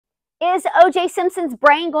Is O.J. Simpson's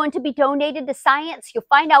brain going to be donated to science? You'll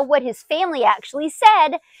find out what his family actually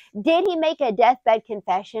said. Did he make a deathbed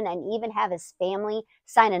confession and even have his family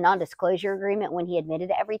sign a non-disclosure agreement when he admitted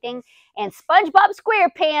to everything? And SpongeBob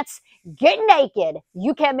SquarePants, get naked.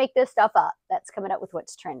 You can't make this stuff up. That's coming up with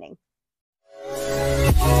what's trending.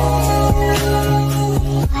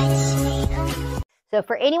 So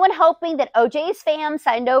for anyone hoping that OJ's fam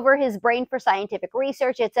signed over his brain for scientific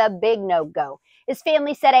research, it's a big no-go. His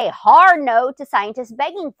family said a hard no to scientists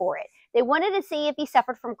begging for it. They wanted to see if he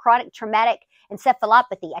suffered from chronic traumatic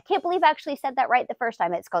encephalopathy. I can't believe I actually said that right the first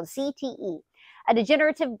time. It's called CTE, a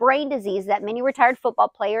degenerative brain disease that many retired football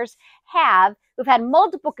players have who've had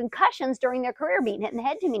multiple concussions during their career, being hit in the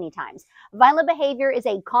head too many times. Violent behavior is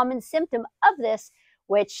a common symptom of this,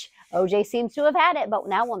 which OJ seems to have had it, but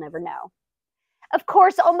now we'll never know. Of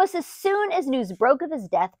course, almost as soon as news broke of his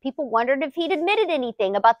death, people wondered if he'd admitted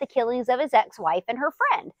anything about the killings of his ex-wife and her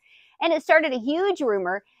friend. And it started a huge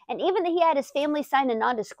rumor, and even that he had his family sign a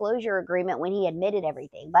non-disclosure agreement when he admitted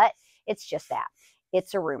everything. But it's just that.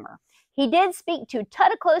 It's a rumor. He did speak to a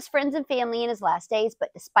ton of close friends and family in his last days, but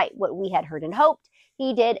despite what we had heard and hoped,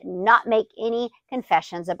 he did not make any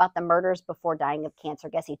confessions about the murders before dying of cancer. I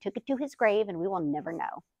guess he took it to his grave, and we will never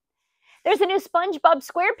know. There's a new SpongeBob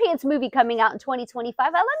SquarePants movie coming out in 2025. I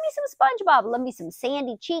love me some SpongeBob. I love me some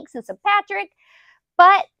Sandy Cheeks and some Patrick.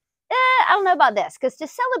 But I don't know about this, because to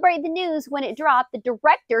celebrate the news when it dropped, the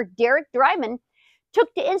director, Derek Dryman,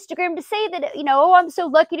 took to Instagram to say that, oh, I'm so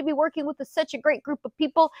lucky to be working with such a great group of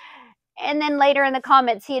people. And then later in the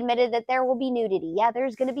comments, he admitted that there will be nudity. Yeah,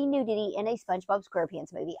 there's going to be nudity in a SpongeBob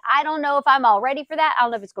SquarePants movie. I don't know if I'm all ready for that. I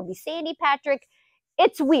don't know if it's going to be Sandy, Patrick.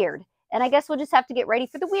 It's weird. And I guess we'll just have to get ready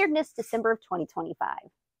for the weirdness December of 2025.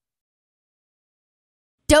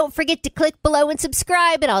 Don't forget to click below and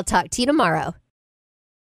subscribe, and I'll talk to you tomorrow.